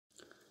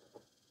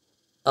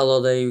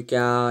Hello there you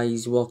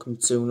guys, welcome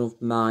to one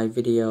of my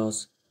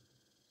videos.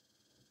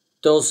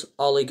 Does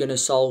Ole Gunnar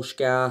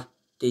Solskjaer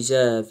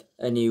deserve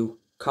a new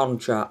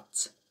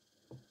contract?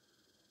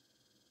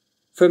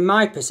 From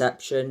my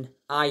perception,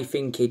 I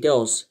think he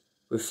does,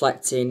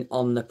 reflecting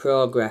on the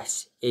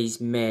progress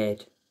he's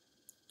made.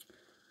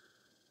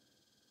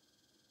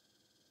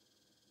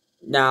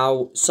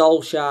 Now,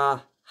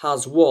 Solskjaer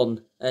has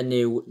won a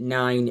new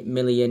 £9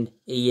 million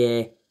a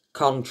year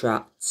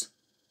contract.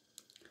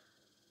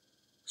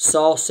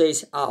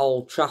 Sources at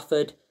Old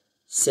Trafford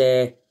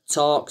say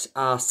talks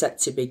are set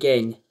to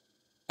begin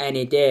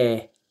any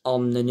day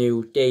on the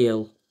new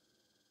deal.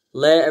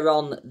 Later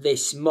on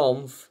this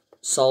month,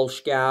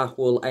 Solskjaer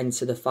will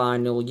enter the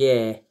final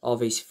year of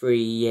his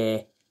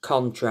 3-year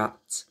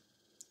contract.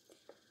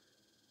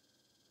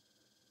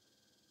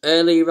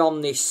 Earlier on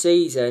this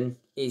season,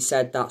 he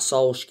said that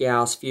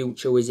Solskjaer's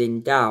future was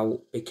in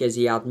doubt because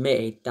he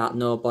admitted that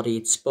nobody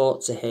had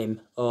spoke to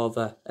him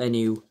over a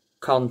new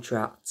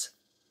contract.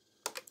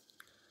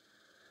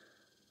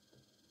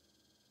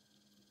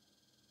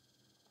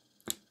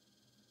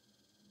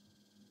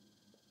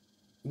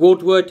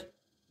 Woodward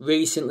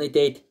recently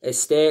did a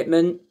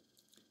statement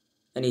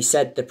and he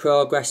said the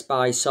progress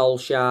by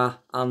Solskjaer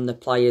and the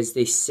players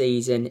this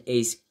season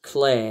is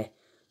clear.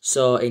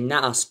 So in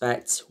that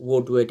aspect,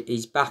 Woodward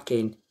is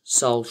backing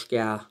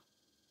Solskjaer.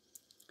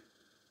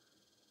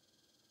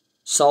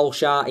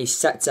 Solskjaer is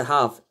set to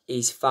have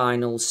his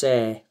final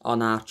say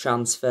on our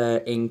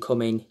transfer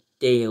incoming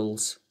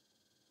deals.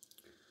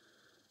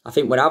 I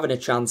think we're having a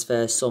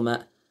transfer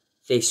summit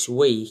this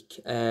week.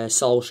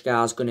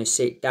 Solskjaer's going to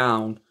sit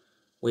down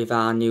with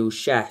our new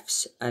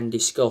chefs and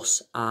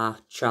discuss our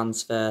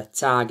transfer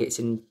targets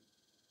and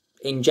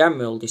in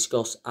general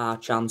discuss our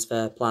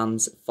transfer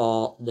plans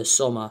for the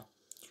summer.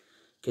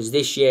 Because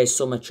this year's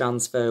summer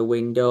transfer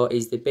window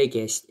is the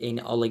biggest in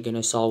Ole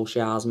Gunnar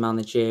Solskjaer's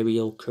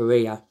managerial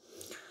career.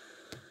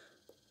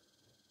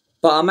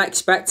 But I'm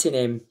expecting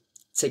him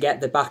to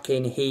get the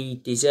backing he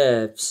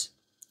deserves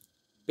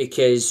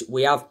because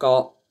we have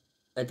got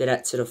a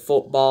director of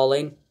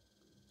footballing.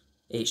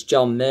 It's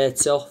John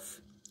Murtough.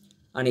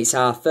 And it's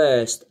our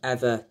first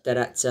ever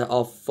director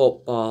of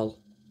football.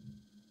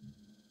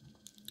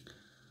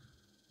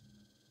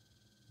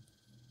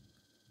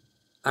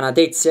 And I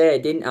did say,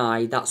 didn't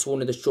I, that's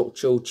one of the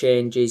structural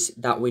changes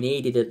that we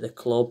needed at the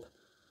club.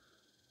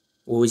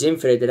 We was in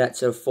for a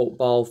director of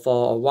football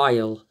for a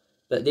while,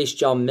 but this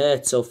John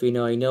Murtough,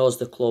 he knows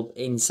the club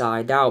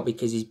inside out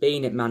because he's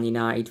been at Man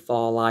United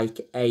for like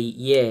 8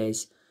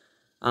 years.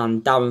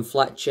 And Darren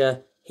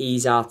Fletcher,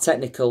 he's our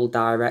technical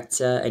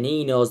director and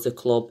he knows the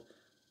club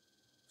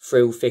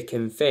through thick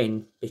and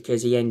thin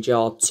because he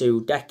endured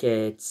 2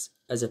 decades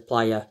as a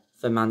player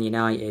for Man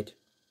United.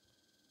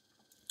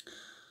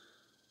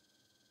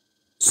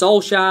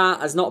 Solskjaer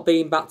has not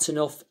been backed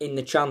enough in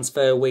the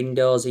transfer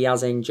windows he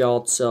has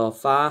endured so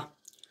far.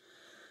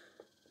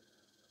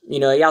 He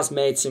has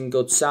made some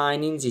good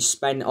signings. He's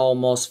spent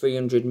almost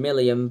 300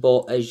 million,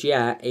 but as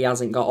yet he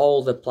hasn't got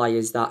all the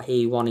players that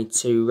he wanted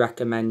to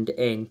recommend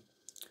in.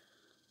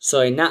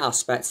 So in that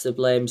aspect, the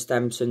blame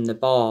stems from the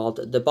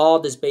board. The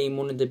board has been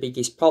one of the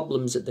biggest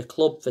problems at the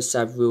club for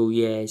several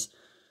years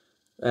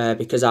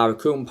because our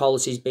recruitment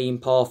policy has been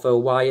poor for a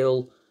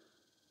while.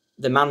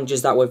 The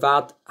managers that we've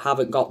had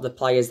haven't got the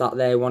players that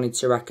they wanted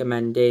to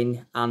recommend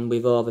in and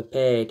we've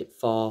overpaid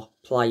for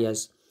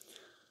players.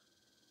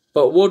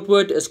 But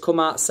Woodward has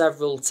come out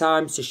several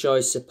times to show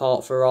his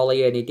support for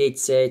Ollie and he did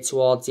say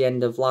towards the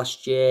end of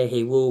last year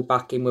he will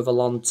back him with a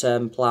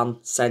long-term plan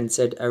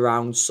centred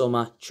around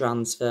summer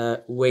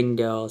transfer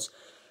windows.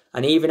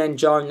 And even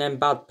during them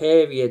bad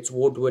periods,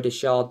 Woodward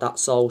assured that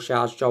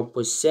Solskjaer's job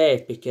was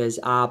safe because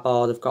our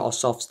board have got a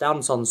soft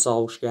stance on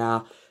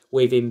Solskjaer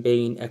with him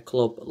being a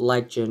club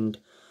legend.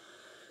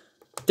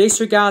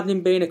 Disregarding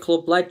him being a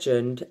club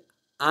legend,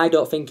 I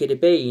don't think he'd have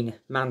been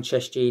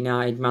Manchester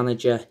United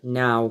manager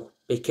now.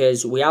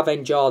 Because we have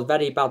endured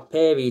very bad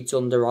periods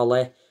under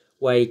Ole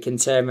where you can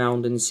turn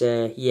around and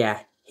say,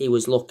 yeah, he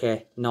was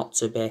lucky not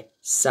to be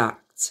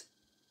sacked.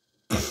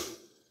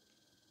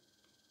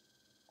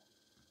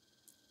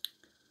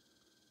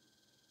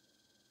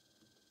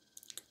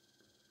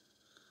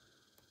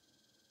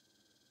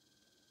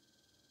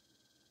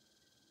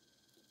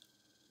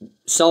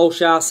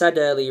 Solskjaer said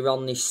earlier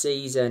on this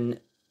season,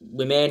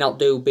 we may not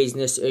do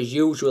business as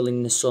usual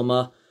in the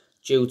summer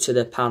due to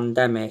the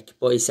pandemic,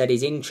 but he said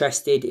he's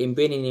interested in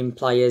bringing in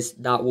players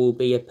that will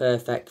be a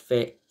perfect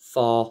fit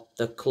for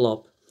the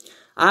club.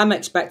 I'm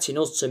expecting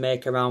us to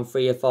make around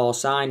 3 or 4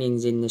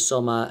 signings in the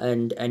summer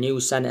and a new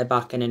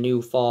centre-back and a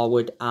new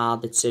forward are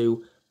the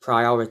 2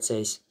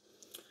 priorities.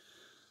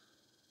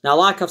 Now,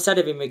 like I've said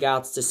in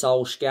regards to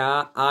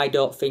Solskjaer, I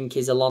don't think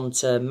he's a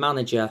long-term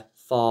manager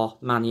for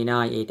Man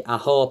United. I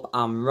hope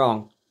I'm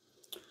wrong.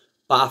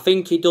 But I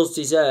think he does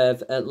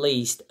deserve at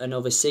least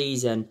another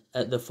season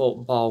at the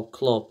football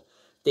club.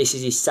 This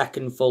is his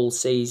 2nd full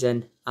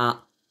season at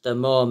the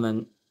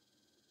moment.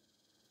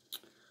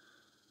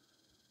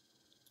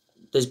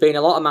 There's been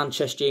a lot of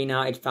Manchester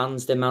United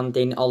fans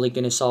demanding Ole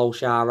Gunnar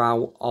Solskjaer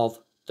out of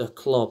the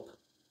club.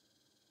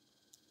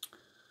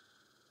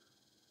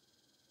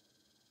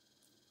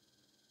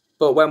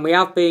 But when we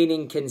have been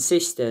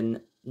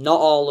inconsistent, not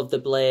all of the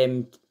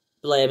blame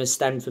has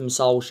stemmed from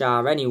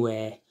Solskjaer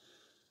anyway.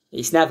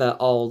 It's never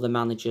all the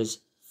manager's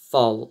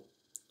fault.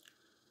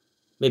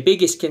 My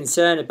biggest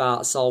concern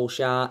about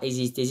Solskjaer is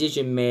his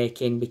decision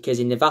making, because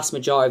in the vast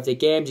majority of the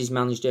games he's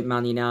managed at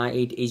Man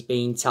United, he's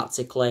been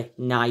tactically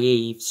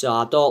naive. So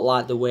I don't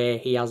like the way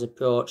he has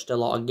approached a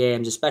lot of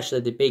games,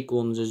 especially the big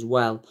ones as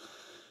well.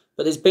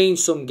 But there's been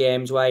some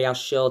games where he has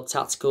showed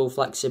tactical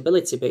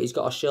flexibility, but he's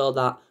got to show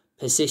that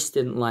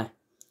persistently.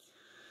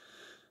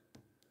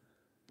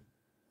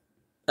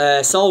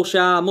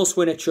 Solskjaer must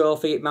win a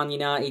trophy at Man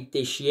United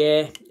this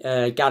year.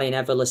 Gary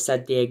Neville has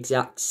said the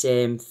exact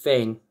same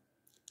thing.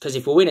 Because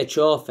if we win a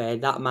trophy,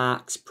 that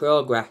marks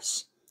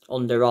progress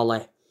under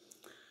Ole.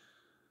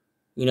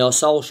 You know,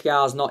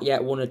 Solskjaer's not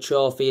yet won a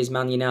trophy as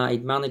Man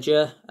United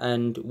manager,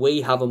 and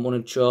we haven't won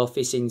a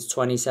trophy since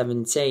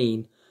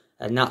 2017.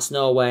 And that's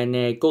nowhere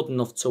near good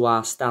enough to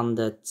our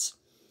standards.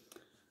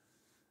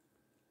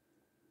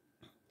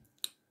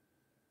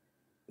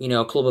 You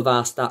know, a club of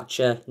our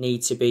stature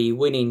need to be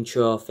winning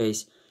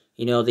trophies.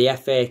 You know, the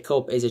FA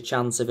Cup is a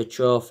chance of a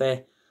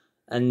trophy,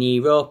 and the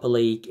Europa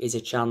League is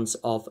a chance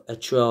of a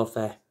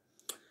trophy.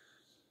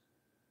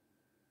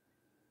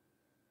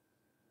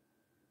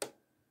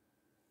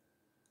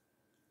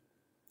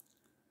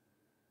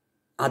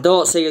 I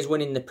don't see us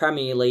winning the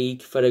Premier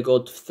League for a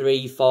good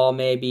 3, 4,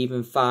 maybe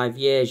even 5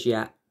 years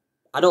yet.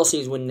 I don't see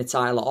us winning the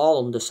title at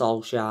all under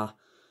Solskjaer.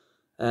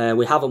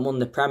 We haven't won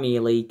the Premier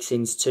League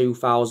since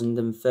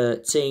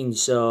 2013,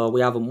 so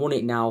we haven't won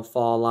it now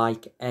for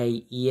like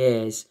 8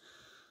 years.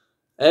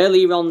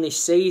 Earlier on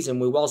this season,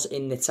 we was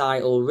in the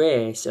title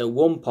race. At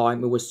one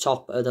point, we was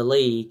top of the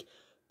league,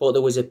 but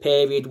there was a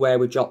period where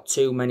we dropped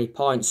too many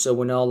points, so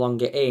we're no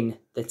longer in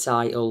the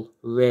title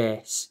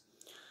race.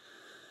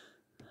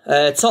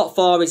 Top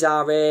 4 is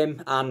our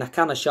aim, and I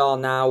can assure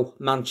now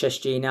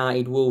Manchester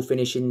United will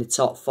finish in the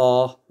top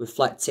 4,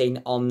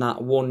 reflecting on that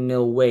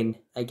 1-0 win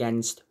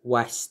against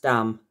West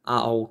Ham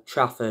at Old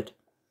Trafford.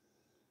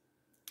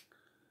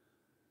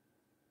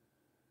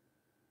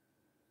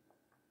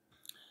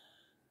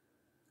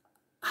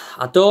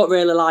 I don't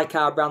really like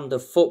our brand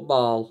of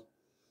football.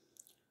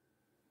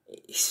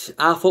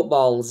 Our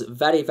football's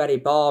very, very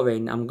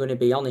boring, I'm going to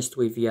be honest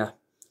with you.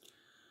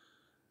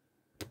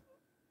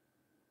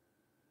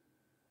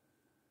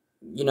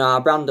 You know,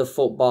 our brand of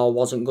football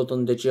wasn't good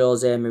under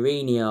Jose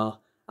Mourinho.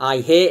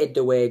 I hated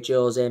the way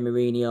Jose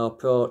Mourinho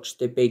approached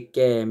the big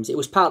games. It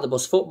was part of the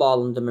bus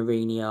football under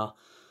Mourinho.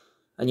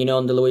 And, you know,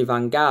 under Louis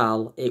van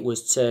Gaal, it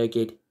was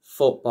turgid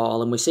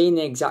football. And we're seeing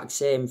the exact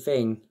same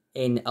thing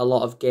in a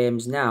lot of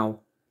games now.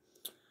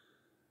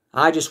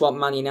 I just want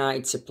Man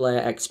United to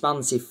play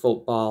expansive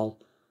football.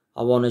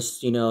 I want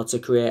us, you know, to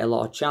create a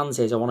lot of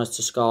chances. I want us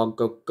to score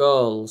good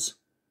goals.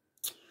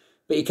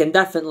 But you can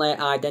definitely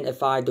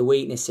identify the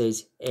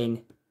weaknesses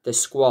in the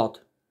squad.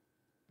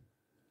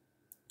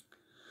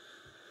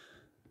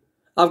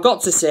 I've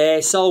got to say,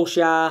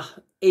 Solskjaer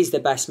is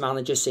the best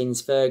manager since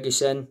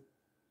Ferguson.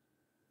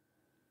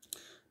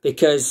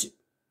 Because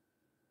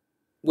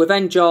we've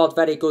enjoyed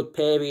very good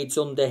periods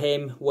under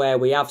him where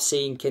we have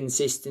seen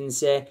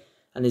consistency.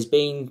 And there's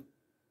been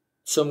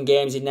some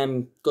games in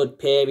them good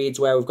periods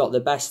where we've got the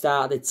best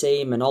out of the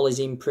team and Ole's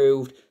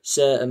improved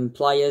certain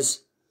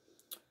players.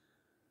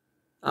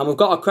 And we've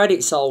got to credit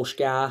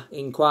Solskjaer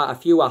in quite a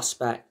few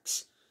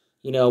aspects.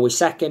 You know, we're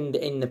second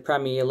in the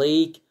Premier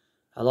League.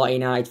 A lot of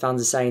United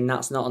fans are saying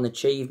that's not an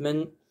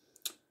achievement.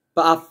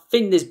 But I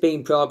think there's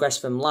been progress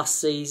from last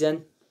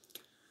season.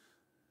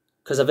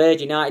 Because I've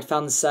heard United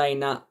fans saying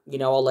that, you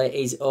know, Ole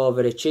is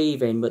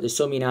overachieving. But there's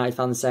some United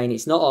fans saying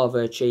it's not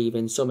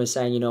overachieving. Some are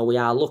saying, you know, we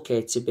are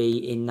lucky to be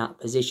in that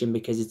position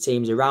because the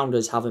teams around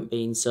us haven't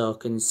been so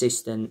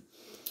consistent.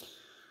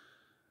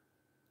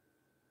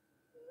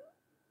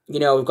 You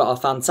know, we've got a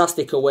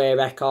fantastic away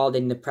record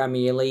in the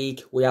Premier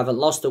League. We haven't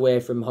lost away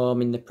from home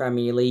in the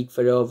Premier League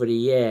for over a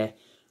year.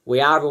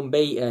 We are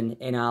unbeaten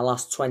in our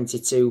last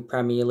 22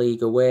 Premier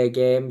League away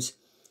games.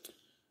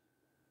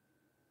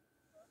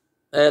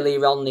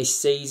 Earlier on this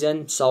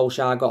season,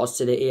 Solskjaer got us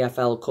to the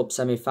EFL Cup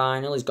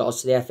semi-final. He's got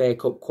us to the FA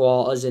Cup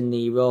quarters in the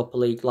Europa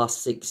League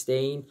last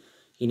 16.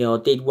 You know,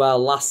 did well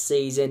last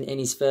season in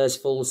his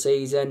first full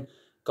season.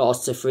 Got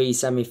us to 3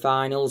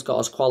 semi-finals, got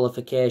us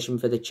qualification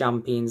for the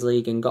Champions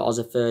League and got us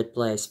a 3rd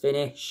place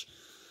finish.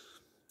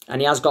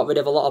 And he has got rid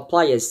of a lot of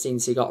players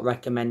since he got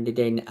recommended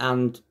in.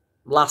 And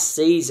last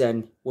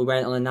season, we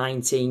went on a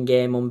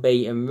 19-game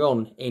unbeaten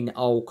run in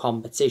all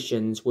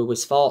competitions. We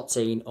was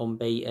 14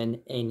 unbeaten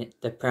in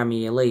the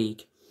Premier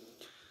League.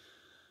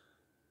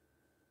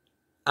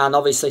 And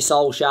obviously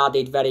Solskjaer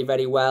did very,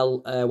 very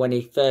well when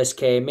he first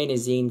came in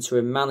as the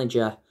interim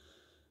manager.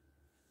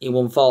 He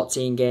won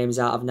 14 games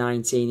out of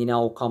 19 in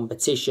all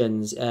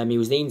competitions. He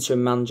was the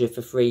interim manager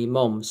for 3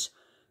 months.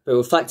 But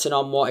reflecting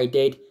on what he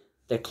did,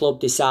 the club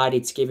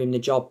decided to give him the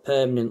job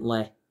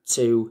permanently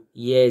 2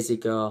 years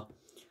ago.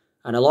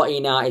 And a lot of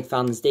United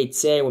fans did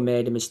say we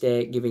made a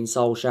mistake giving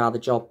Solskjaer the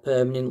job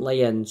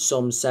permanently, and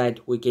some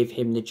said we give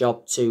him the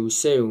job too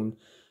soon.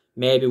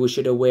 Maybe we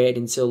should have waited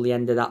until the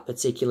end of that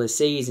particular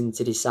season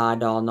to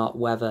decide or not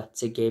whether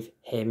to give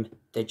him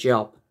the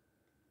job.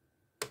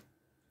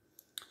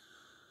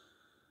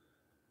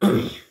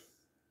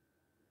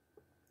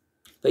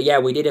 But yeah,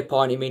 we did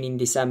appoint him in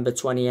December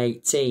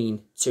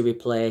 2018 to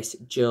replace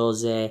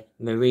Jose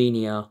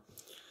Mourinho.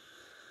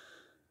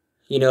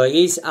 You know,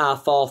 he's our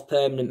 4th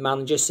permanent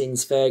manager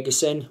since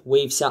Ferguson.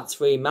 We've sacked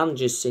 3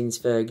 managers since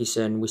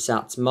Ferguson. We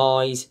sacked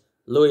Moyes,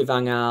 Louis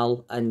van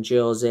Gaal and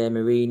Jose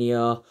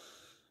Mourinho.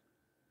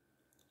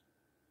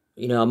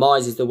 You know,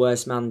 Moyes is the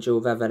worst manager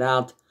we've ever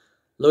had.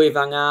 Louis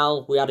van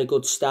Gaal, we had a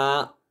good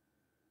start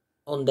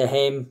under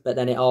him, but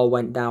then it all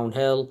went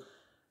downhill.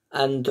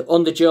 And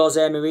under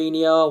Jose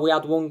Mourinho, we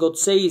had one good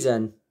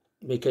season,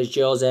 because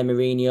Jose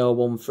Mourinho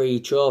won 3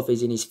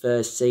 trophies in his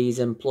first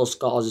season, plus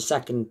got us a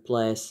 2nd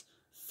place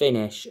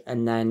finish,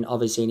 and then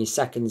obviously in his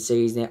 2nd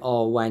season it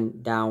all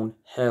went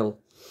downhill.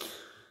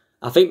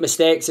 I think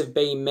mistakes have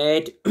been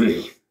made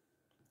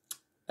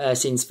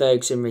since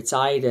Ferguson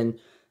retired, and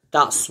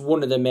that's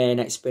one of the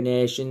main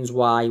explanations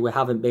why we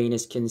haven't been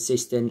as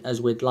consistent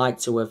as we'd like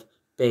to have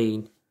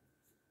been.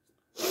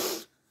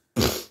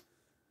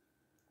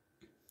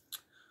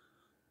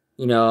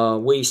 You know,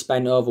 we've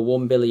spent over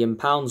 £1 billion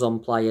on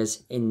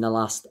players in the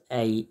last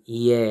 8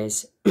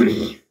 years.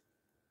 And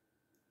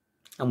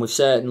we've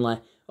certainly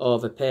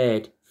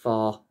overpaid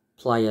for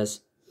players.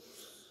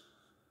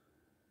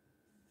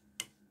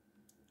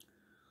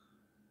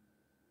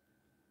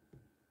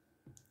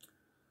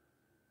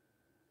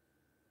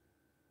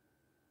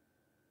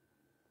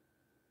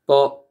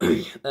 But,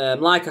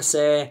 like I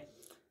say,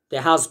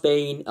 there has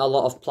been a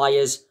lot of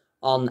players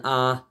on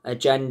our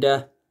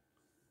agenda.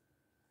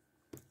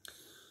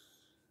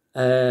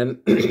 I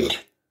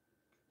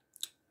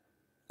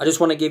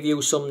just want to give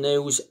you some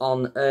news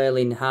on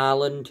Erling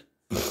Haaland.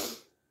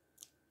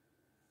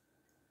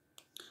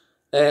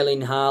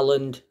 Erling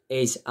Haaland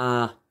is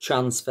our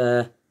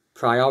transfer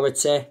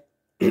priority.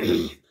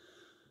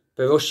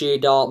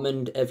 Borussia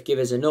Dortmund have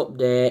given us an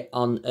update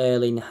on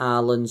Erling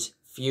Haaland's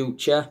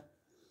future.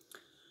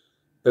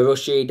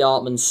 Borussia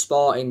Dortmund's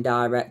sporting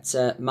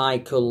director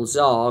Michael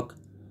Zorg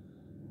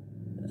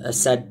has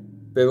said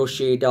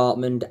Borussia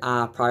Dortmund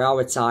are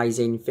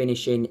prioritising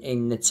finishing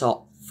in the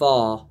top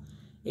 4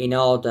 in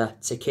order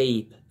to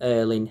keep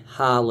Erling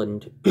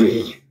Haaland.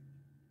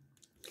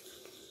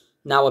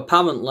 Now,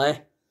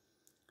 apparently,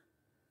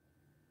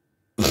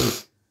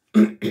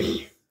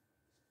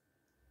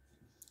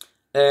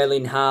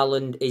 Erling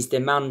Haaland is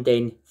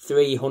demanding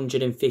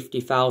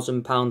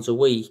 £350,000 a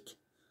week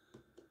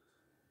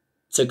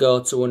to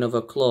go to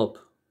another club.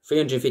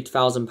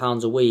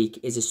 £350,000 a week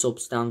is a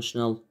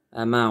substantial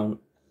amount.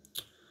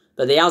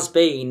 But there has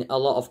been a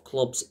lot of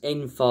clubs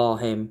in for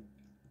him.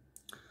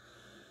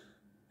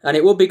 And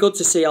it would be good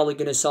to see Ole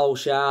Gunnar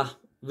Solskjaer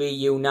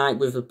reunite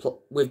with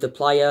the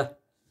player.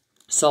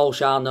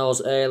 Solskjaer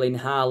knows Erling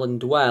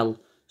Haaland well.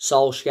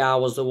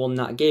 Solskjaer was the one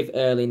that gave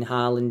Erling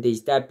Haaland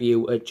his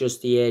debut at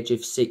just the age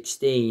of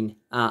 16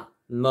 at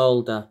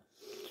Molde.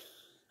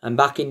 And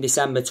back in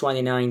December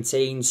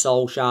 2019,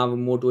 Solskjaer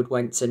and Woodward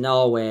went to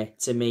Norway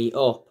to meet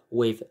up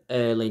with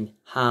Erling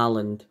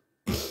Haaland.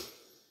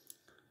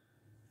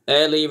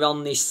 Earlier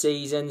on this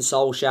season,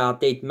 Solskjaer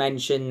did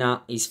mention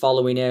that he's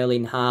following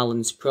Erling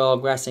Haaland's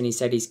progress, and he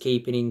said he's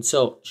keeping in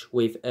touch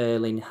with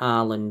Erling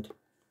Haaland.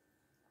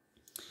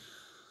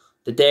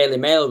 The Daily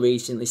Mail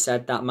recently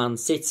said that Man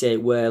City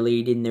were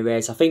leading the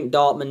race. I think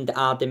Dortmund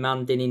are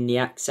demanding in the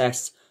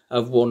excess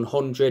of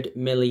 £100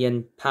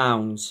 million.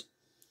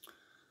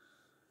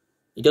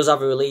 He does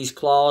have a release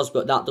clause,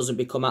 but that doesn't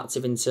become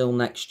active until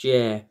next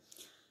year.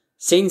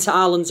 Since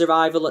Haaland's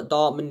arrival at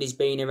Dortmund, he's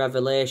been a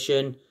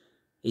revelation.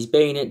 He's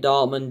been at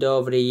Dortmund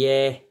over a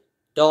year.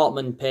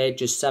 Dortmund paid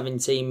just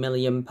 £17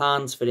 million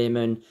for him,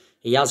 and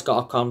he has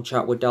got a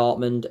contract with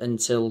Dortmund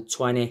until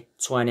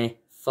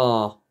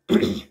 2024.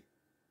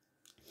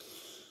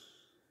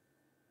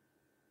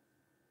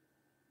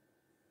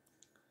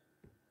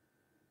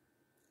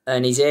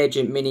 And his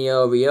agent, Mini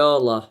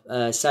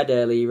Oriola, said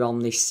earlier on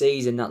this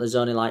season that there's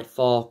only like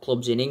 4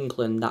 clubs in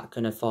England that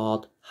can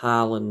afford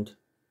Haaland.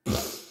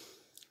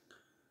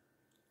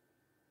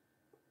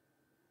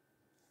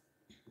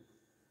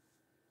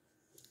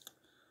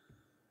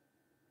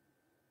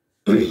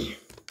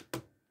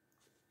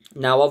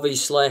 Now,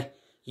 obviously,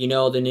 you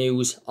know the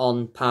news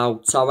on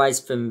Pau Torres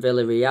from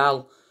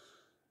Villarreal.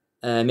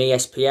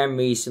 ESPN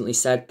recently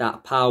said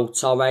that Pau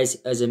Torres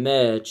has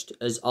emerged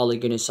as Ole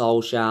Gunnar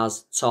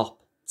Solskjaer's top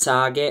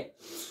target.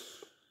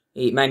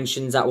 It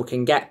mentions that we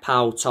can get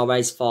Pau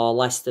Torres for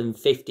less than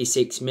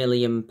 £56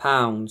 million.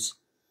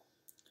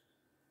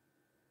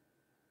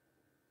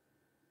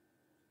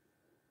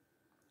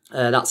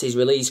 That's his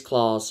release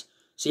clause.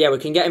 So yeah, we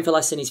can get him for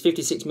less than his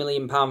 £56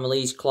 million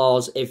release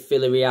clause if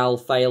Villarreal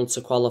fail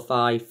to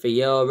qualify for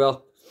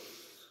Europe.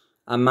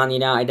 And Man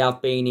United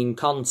have been in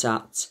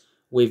contact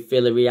with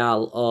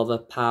Villarreal over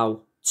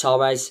Pau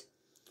Torres.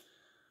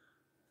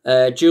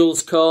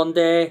 Jules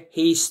Koundé,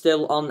 he's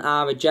still on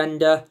our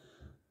agenda.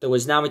 There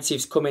was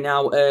narratives coming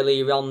out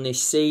earlier on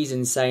this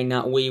season saying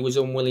that we was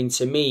unwilling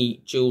to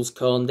meet Jules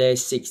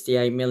Koundé's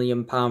 £68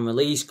 million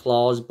release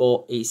clause,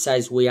 but it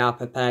says we are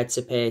prepared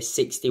to pay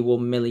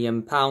 £61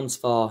 million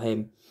for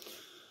him.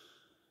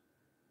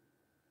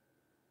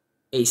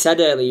 It said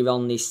earlier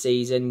on this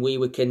season we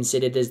were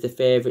considered as the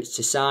favourites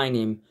to sign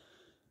him.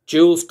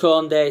 Jules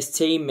Koundé's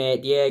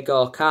teammate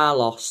Diego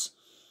Carlos,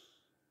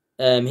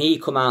 he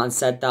come out and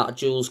said that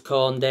Jules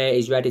Koundé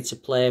is ready to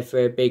play for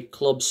a big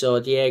club, so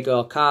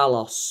Diego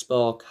Carlos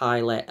spoke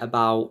highly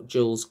about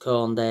Jules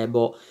Koundé,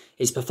 but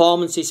his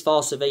performances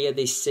for Sevilla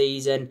this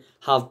season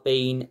have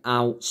been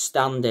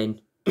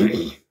outstanding.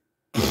 He's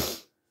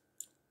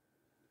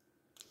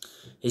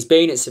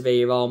been at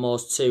Sevilla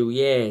almost 2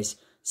 years.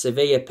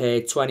 Sevilla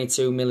paid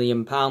 £22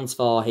 million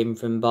for him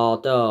from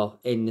Bordeaux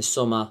in the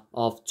summer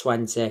of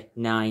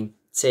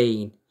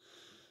 2019.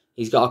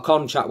 He's got a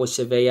contract with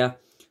Sevilla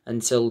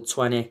until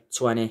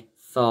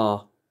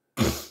 2024.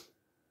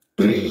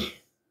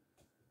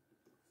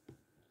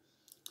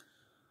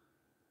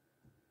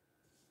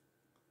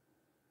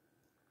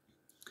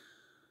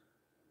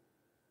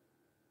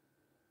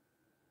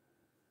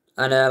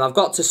 And I've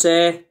got to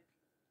say,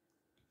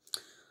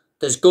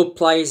 there's good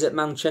players at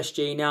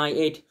Manchester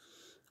United,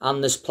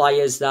 and there's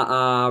players that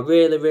are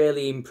really,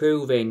 really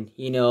improving.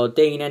 You know,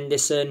 Dean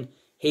Henderson,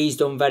 he's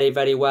done very,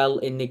 very well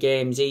in the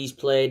games he's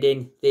played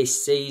in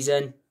this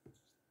season.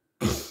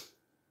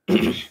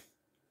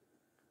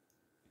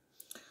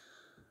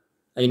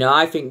 You know,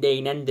 I think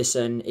Dean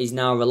Henderson is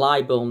now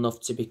reliable enough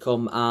to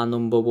become our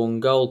 #1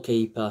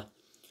 goalkeeper.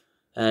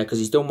 Because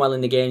he's done well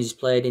in the games he's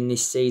played in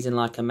this season,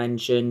 like I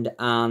mentioned.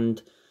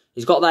 And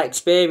he's got that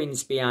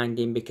experience behind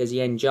him because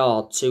he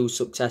endured 2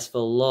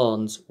 successful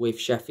loans with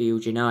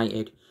Sheffield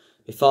United.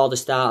 Before the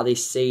start of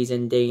this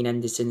season, Dean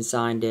Henderson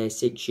signed a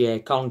 6-year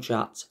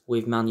contract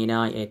with Man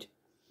United.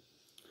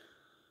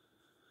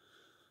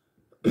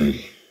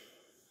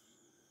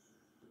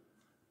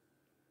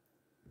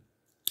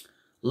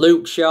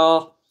 Luke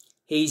Shaw,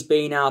 he's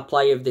been our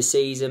player of the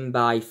season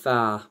by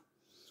far.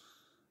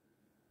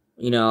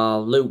 You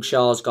know, Luke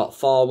Shaw's got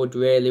forward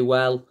really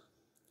well.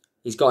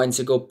 He's got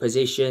into good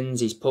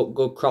positions. He's put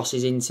good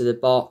crosses into the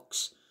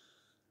box.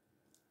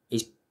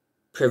 He's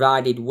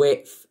provided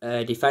width.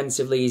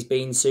 Defensively, he's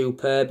been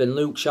superb. And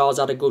Luke Shaw's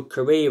had a good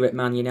career at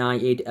Man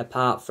United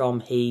apart from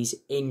his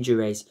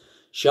injuries.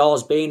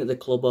 Shaw's been at the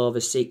club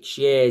over 6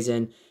 years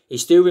and he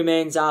still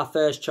remains our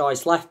first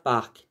choice left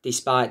back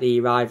despite the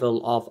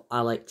arrival of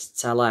Alex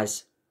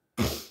Telles.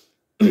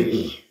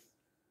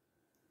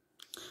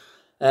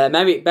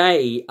 Merritt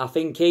Bay, I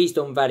think he's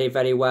done very,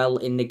 very well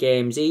in the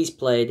games he's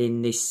played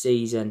in this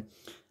season.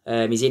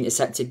 He's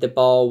intercepted the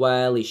ball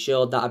well, he's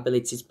showed that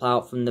ability to play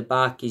out from the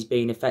back, he's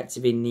been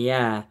effective in the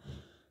air.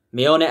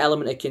 My only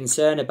element of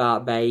concern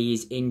about Bay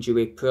is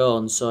injury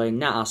prone, so in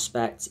that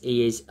aspect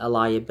he is a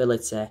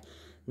liability.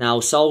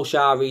 Now,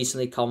 Solskjaer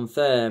recently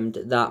confirmed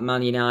that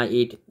Man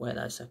United,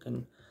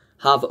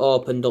 have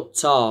opened up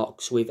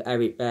talks with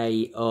Eric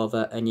Bay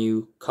over a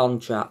new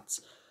contract.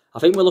 I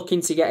think we're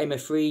looking to get him a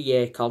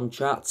 3-year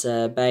contract.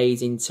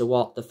 Bay's into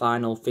the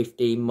final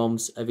 15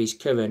 months of his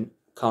current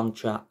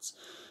contract.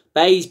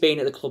 Bay's been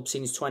at the club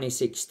since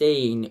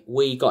 2016.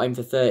 We got him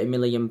for £30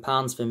 million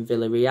from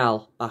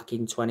Villarreal back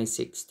in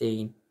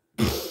 2016.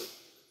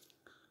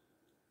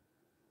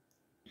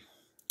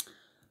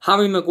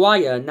 Harry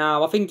Maguire,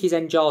 now I think he's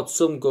enjoyed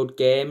some good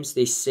games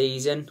this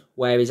season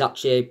where he's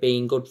actually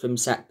been good from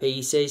set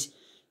pieces.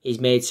 He's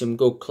made some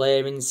good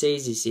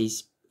clearances,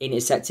 he's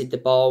intercepted the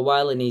ball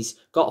well and he's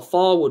got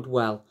forward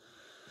well.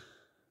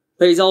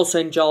 But he's also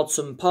enjoyed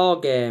some poor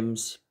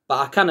games. But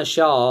I can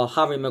assure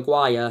Harry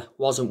Maguire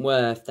wasn't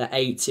worth the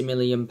 £80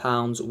 million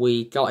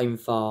we got him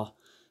for.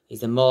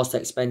 He's the most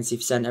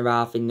expensive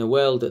centre-half in the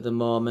world at the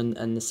moment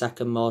and the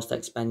second most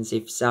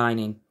expensive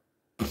signing.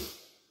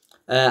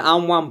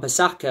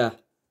 Wan-Bissaka,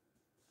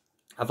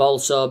 I've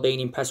also been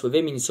impressed with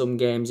him in some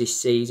games this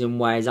season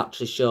where he's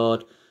actually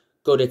showed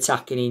good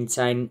attacking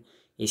intent.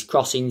 His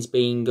crossing's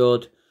been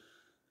good.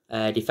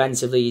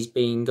 Defensively, he's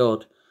been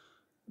good.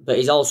 But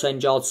he's also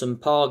enjoyed some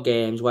poor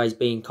games where he's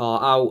been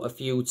caught out a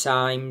few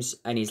times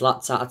and he's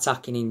lacked that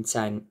attacking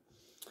intent.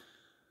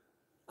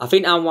 I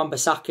think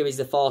Wan-Bissaka is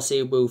the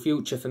foreseeable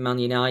future for Man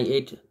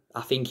United.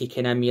 I think he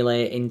can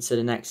emulate into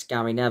the next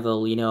Gary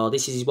Neville. You know,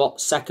 this is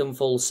what second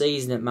full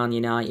season at Man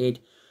United.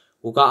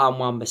 We got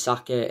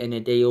Wan-Bissaka in a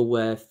deal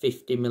worth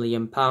 £50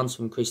 million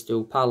from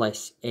Crystal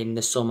Palace in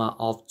the summer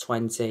of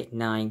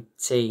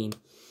 2019.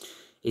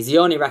 He's the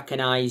only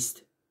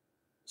recognised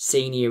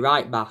senior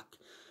right back.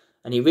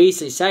 And he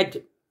recently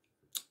said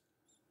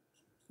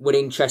we're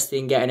interested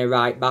in getting a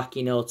right back,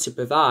 you know, to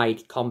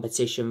provide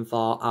competition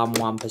for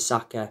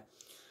Wan-Bissaka.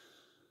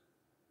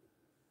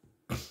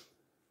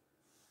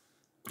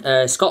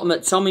 Scott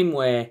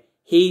McTominay,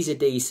 he's a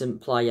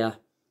decent player.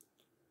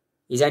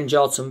 He's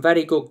enjoyed some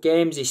very good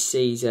games this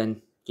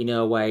season, you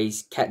know, where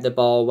he's kept the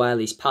ball well,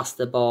 he's passed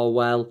the ball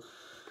well,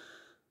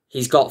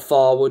 he's got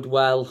forward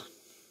well.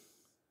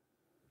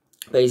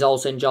 but he's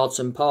also enjoyed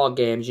some poor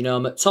games. You know,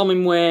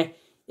 McTominay,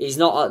 he's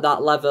not at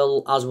that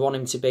level as we want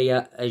him to be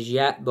at as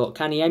yet, but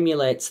can he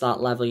emulate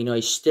that level? You know,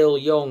 he's still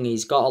young,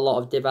 he's got a lot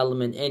of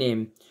development in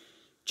him.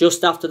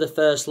 Just after the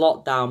first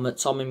lockdown,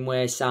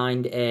 McTominay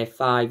signed a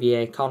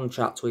 5-year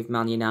contract with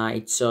Man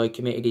United, so he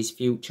committed his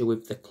future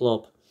with the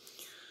club.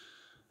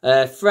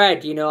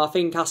 Fred, you know, I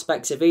think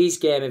aspects of his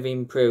game have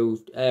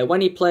improved.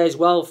 When he plays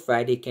well,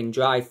 Fred, he can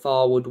drive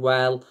forward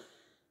well,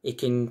 he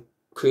can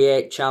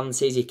create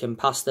chances, he can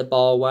pass the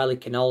ball well, he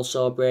can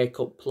also break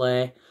up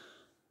play.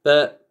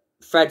 But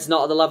Fred's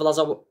not at the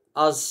level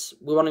as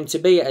we want him to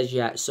be as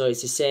yet, so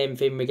it's the same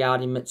thing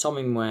regarding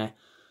McTominay.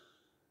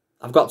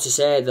 I've got to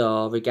say,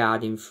 though,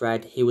 regarding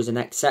Fred, he was an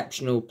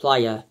exceptional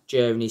player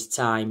during his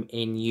time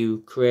in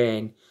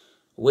Ukraine.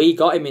 We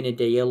got him in a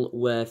deal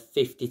worth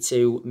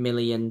 £52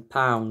 million.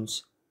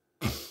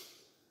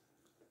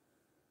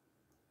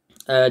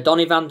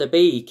 Donny van der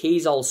Beek,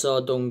 he's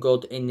also done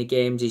good in the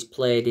games he's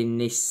played in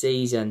this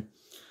season.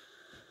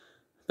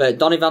 But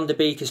Donny van der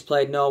Beek has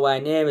played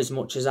nowhere near as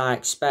much as I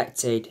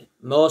expected.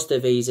 Most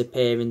of his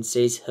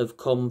appearances have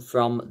come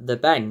from the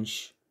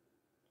bench.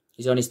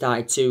 He's only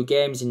started 2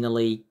 games in the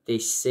league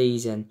this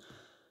season.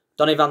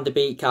 Donny van der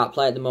Beek can't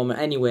play at the moment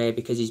anyway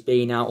because he's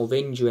been out of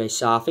injury,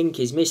 so I think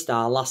he's missed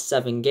our last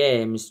 7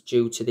 games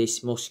due to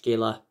this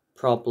muscular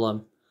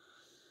problem.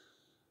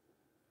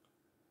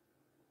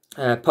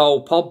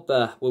 Paul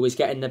Pogba, we was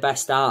getting the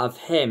best out of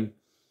him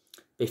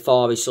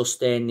before he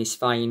sustained this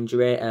thigh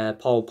injury.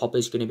 Paul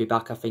Pogba's going to be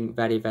back, I think,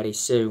 very, very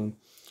soon.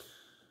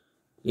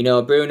 You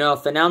know, Bruno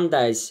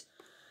Fernandes,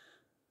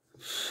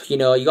 you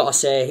know, you got to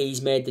say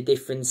he's made the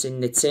difference in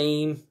the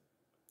team.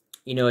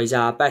 You know, he's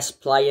our best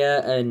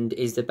player and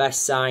is the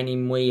best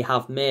signing we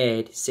have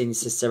made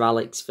since the Sir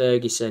Alex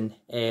Ferguson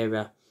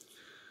era.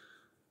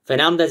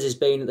 Fernandes has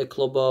been at the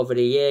club over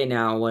a year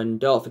now, and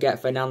don't forget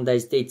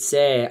Fernandes did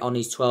say on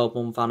his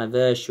 12-month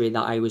anniversary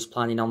that he was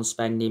planning on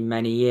spending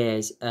many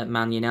years at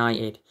Man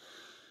United.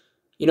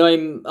 You know,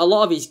 in a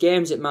lot of his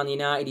games at Man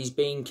United he's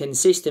been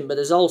consistent, but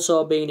there's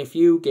also been a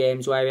few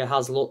games where he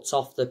has looked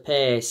off the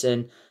pace,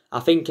 and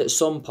I think at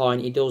some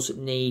point he does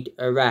need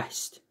a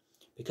rest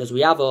because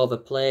we have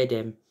overplayed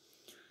him.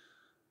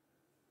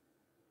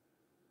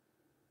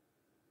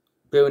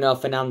 Bruno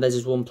Fernandes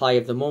has won Player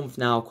of the Month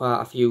now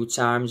quite a few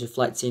times,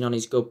 reflecting on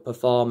his good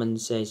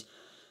performances.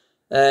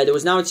 There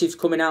was narratives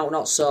coming out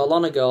not so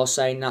long ago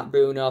saying that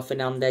Bruno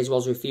Fernandes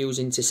was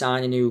refusing to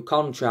sign a new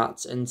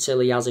contract until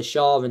he has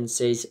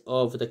assurances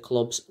over the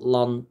club's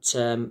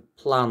long-term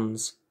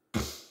plans.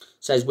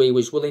 Says we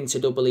was willing to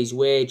double his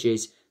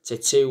wages to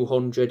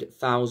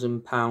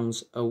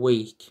 £200,000 a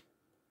week.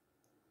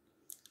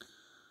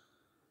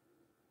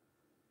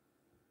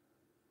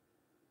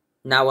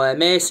 Now,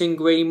 Mason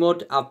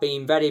Greenwood, I've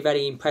been very,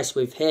 very impressed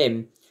with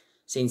him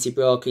since he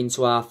broke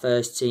into our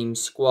first team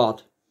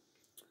squad.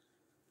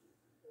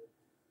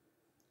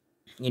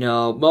 You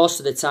know, most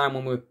of the time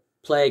when we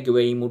play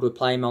Greenwood, we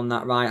play him on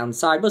that right-hand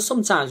side. But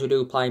sometimes we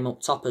do play him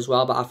up top as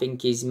well, but I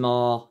think he's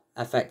more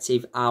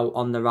effective out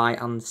on the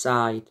right-hand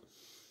side.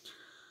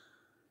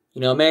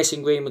 You know,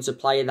 Mason Greenwood's a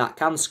player that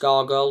can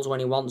score goals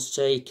when he wants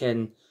to. He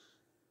can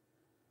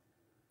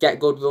get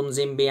good runs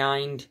in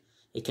behind.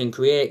 He can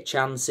create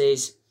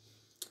chances.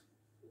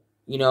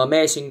 You know,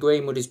 Mason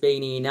Greenwood has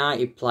been a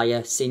United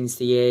player since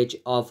the age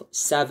of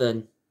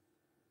 7.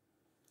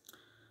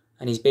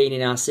 And he's been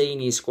in our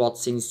senior squad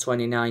since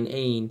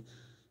 2019.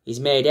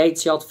 He's made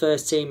 80-odd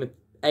first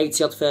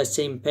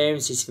team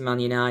appearances for Man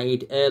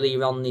United.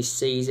 Earlier on this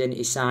season,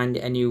 he signed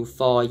a new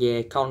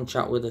 4-year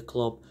contract with the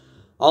club.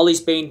 Ollie's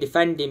been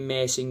defending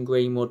Mason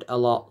Greenwood a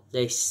lot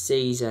this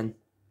season.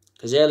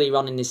 Because earlier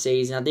on in the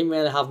season, I didn't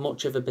really have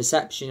much of a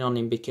perception on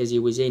him because he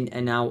was in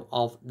and out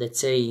of the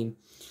team.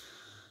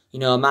 You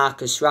know,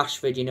 Marcus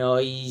Rashford, you know,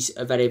 he's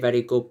a very,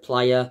 very good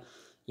player.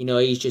 You know,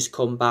 he's just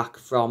come back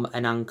from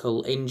an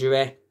ankle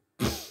injury.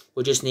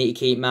 We just need to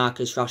keep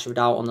Marcus Rashford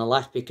out on the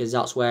left because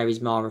that's where he's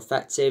more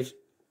effective.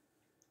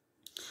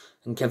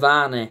 And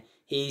Cavani,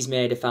 he's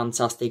made a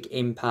fantastic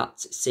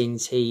impact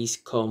since he's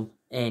come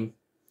in.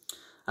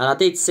 And I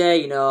did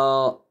say, you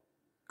know,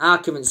 our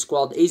current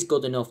squad is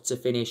good enough to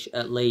finish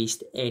at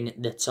least in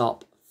the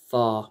top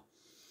 4.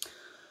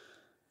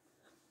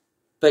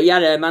 But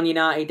yeah, Man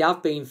United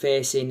have been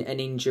facing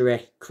an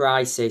injury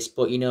crisis.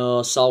 But, you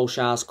know,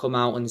 Solskjaer's come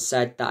out and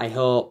said that he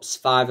hopes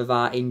 5 of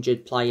our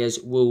injured players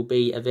will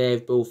be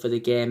available for the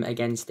game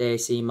against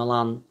AC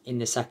Milan in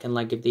the second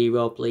leg of the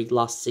Europa League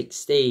last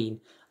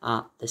 16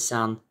 at the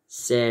San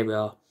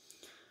Siro.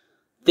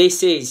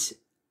 This is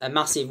a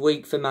massive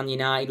week for Man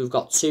United. We've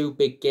got 2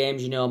 big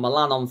games, you know,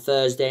 Milan on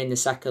Thursday in the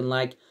second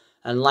leg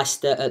and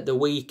Leicester at the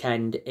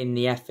weekend in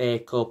the FA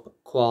Cup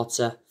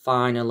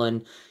quarter-final.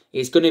 And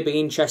it's going to be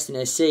interesting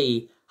to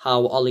see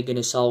how Ole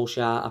Gunnar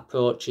Solskjaer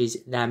approaches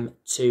them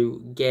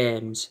 2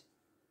 games.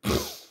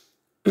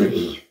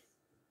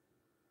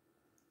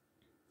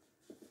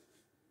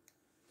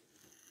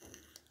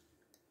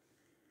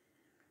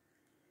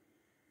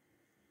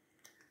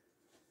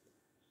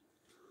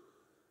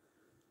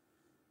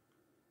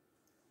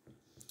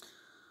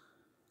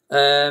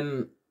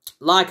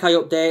 like I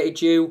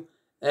updated you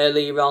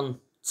earlier on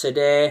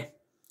today,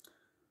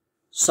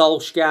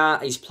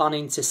 Solskjaer is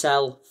planning to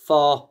sell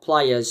 4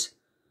 players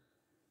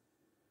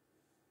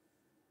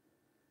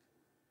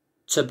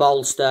to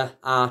bolster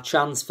our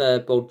transfer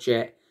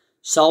budget.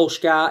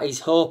 Solskjaer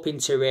is hoping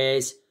to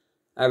raise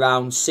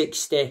around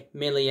 £60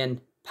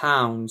 million.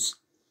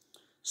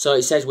 So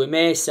it says we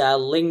may sell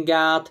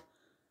Lingard,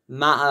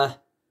 Mata,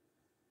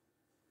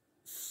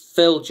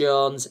 Phil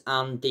Jones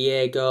and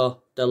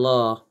Diego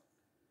Dalot.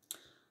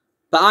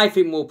 But I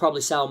think we'll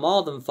probably sell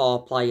more than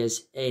 4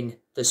 players in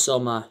the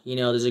summer. You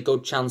know, there's a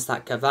good chance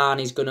that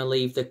Cavani's going to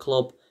leave the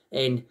club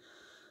in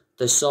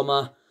the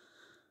summer.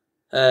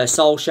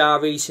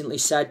 Solskjaer recently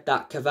said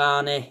that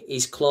Cavani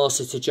is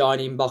closer to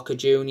joining Boca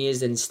Juniors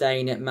than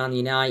staying at Man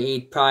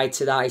United. Prior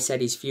to that, he said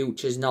his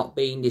future's not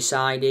been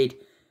decided.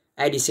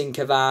 Edison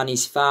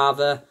Cavani's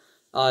father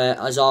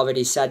has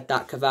already said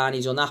that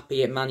Cavani's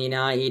unhappy at Man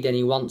United and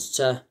he wants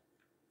to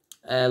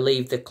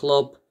leave the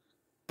club.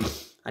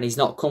 And he's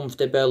not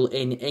comfortable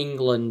in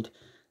England.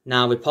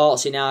 Now,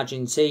 reports in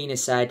Argentina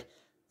said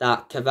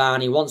that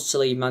Cavani wants to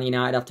leave Man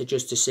United after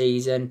just a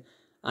season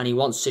and he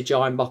wants to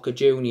join Boca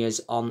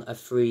Juniors on a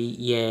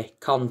 3-year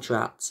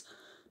contract.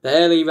 But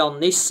earlier on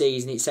this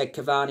season, it said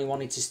Cavani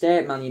wanted to stay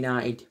at Man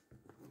United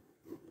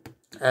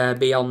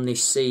beyond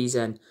this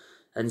season.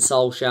 And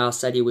Solskjaer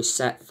said he was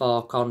set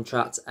for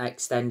contract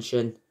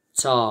extension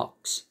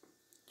talks.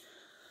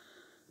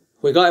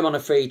 We got him on a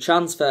free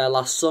transfer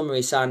last summer.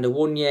 He signed a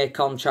 1-year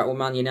contract with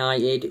Man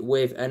United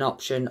with an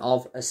option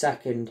of a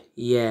 2nd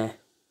year.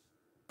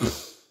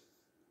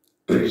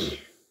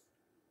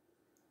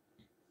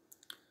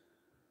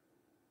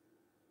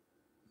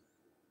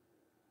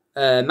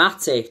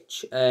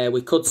 Matic,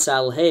 we could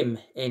sell him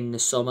in the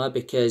summer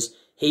because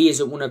he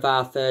isn't one of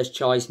our first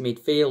choice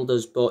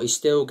midfielders, but he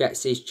still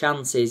gets his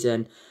chances.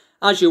 And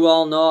as you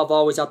all know, I've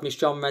always had my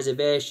strong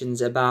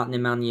reservations about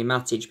Nemanja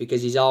Matic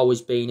because he's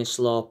always been a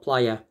slow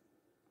player.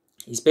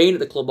 He's been at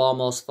the club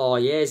almost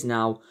 4 years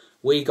now.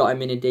 We got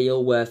him in a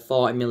deal worth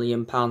 £40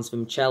 million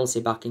from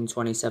Chelsea back in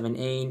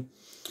 2017.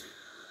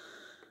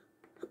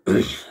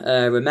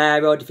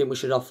 Romero, do you think we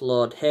should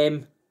offload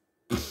him?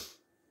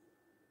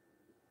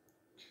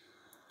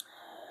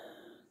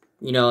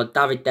 You know,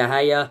 David De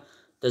Gea,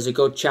 there's a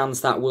good chance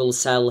that we'll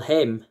sell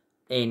him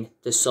in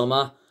the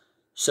summer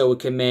so we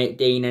can make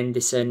Dean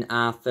Henderson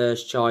our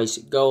first choice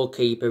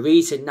goalkeeper.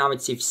 Recent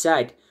narrative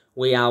said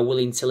we are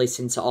willing to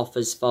listen to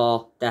offers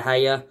for De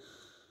Gea.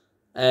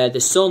 The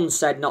Sun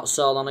said not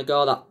so long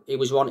ago that he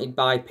was wanted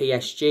by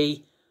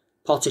PSG.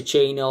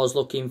 Pochettino's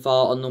looking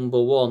for a number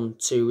 1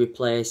 to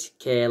replace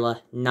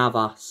Keylor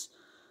Navas.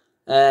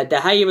 De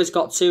Gea has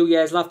got 2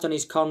 years left on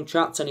his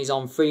contract and he's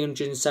on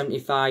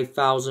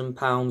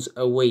 £375,000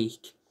 a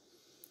week.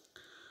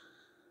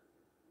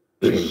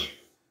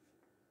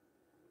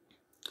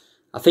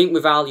 I think we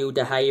value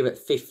De Gea at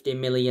 £50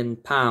 million.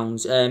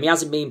 He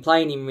hasn't been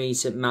playing in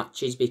recent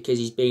matches because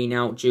he's been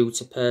out due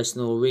to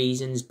personal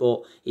reasons,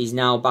 but he's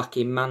now back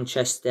in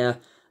Manchester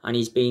and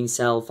he's been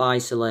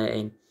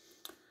self-isolating.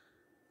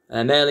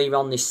 Earlier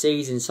on this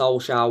season,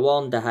 Solskjaer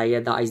warned De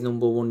Gea that his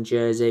number 1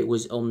 jersey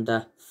was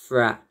under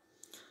threat.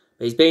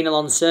 But he's been a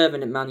long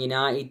servant at Man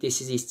United.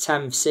 This is his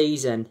 10th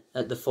season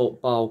at the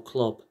football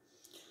club.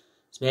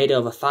 He's made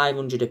over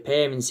 500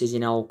 appearances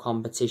in all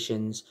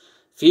competitions.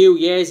 A few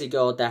years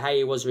ago, De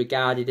Gea was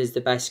regarded as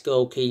the best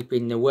goalkeeper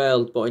in the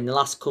world, but in the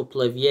last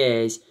couple of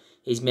years,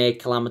 he's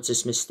made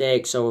calamitous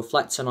mistakes, so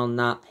reflecting on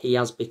that, he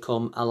has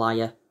become a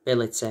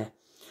liability.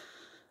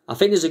 I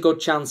think there's a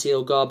good chance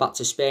he'll go back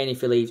to Spain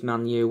if he leaves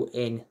Man U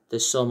in the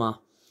summer.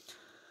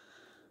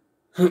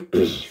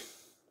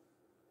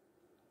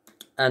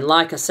 And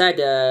like I said,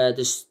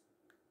 there's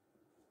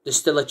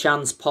still a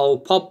chance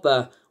Paul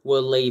Pogba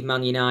will leave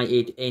Man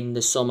United in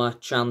the summer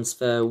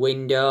transfer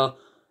window.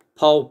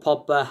 Paul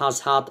Pogba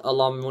has had a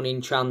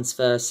long-running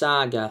transfer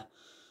saga.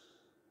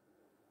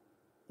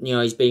 You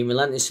know, he's been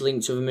relentlessly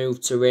linked with a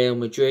move to Real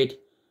Madrid.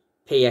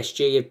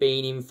 PSG have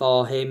been in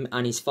for him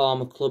and his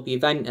former club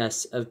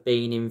Juventus have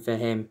been in for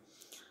him.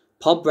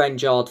 Pogba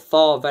endured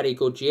 4 very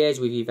good years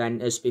with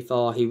Juventus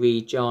before he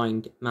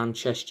rejoined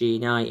Manchester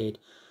United.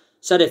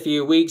 Said a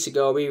few weeks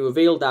ago we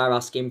revealed our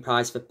asking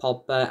price for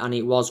Pogba and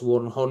it was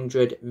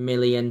 £100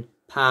 million.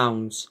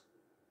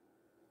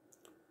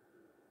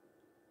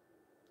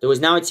 There was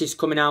narratives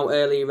coming out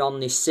earlier on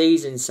this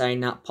season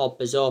saying that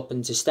Pogba's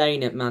open to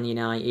staying at Man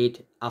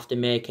United after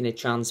making a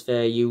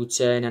transfer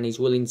U-turn and he's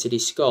willing to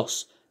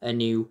discuss a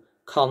new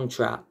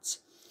contract.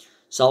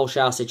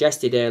 Solskjaer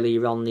suggested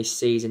earlier on this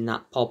season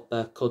that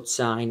Pogba could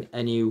sign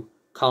a new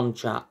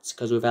contract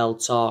because we've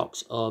held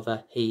talks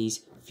over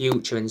his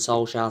future and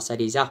Solskjaer said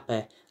he's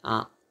happy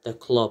at the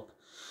club.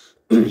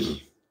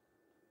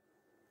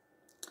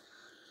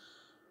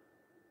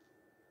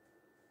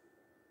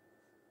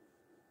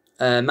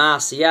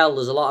 Martial,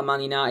 there's a lot of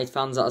Man United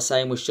fans that are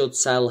saying we should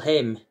sell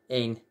him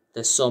in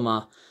the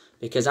summer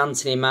because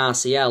Anthony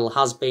Martial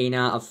has been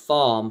out of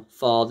form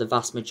for the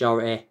vast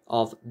majority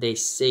of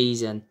this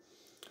season.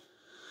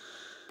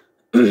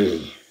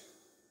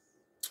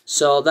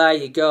 So there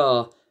you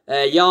go.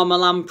 Your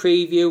Milan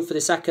preview for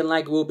the second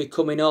leg will be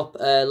coming up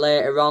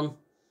later on.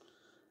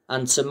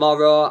 And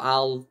tomorrow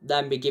I'll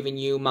then be giving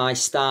you my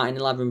starting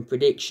 11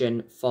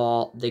 prediction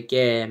for the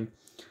game.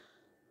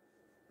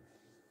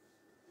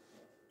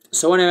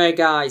 So anyway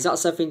guys,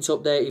 that's everything to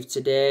update you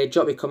today.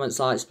 Drop your comments,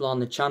 likes below on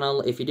the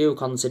channel. If you do,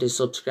 consider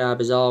subscribe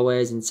as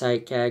always, and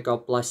take care.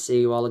 God bless. See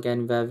you all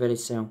again very, very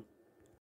soon.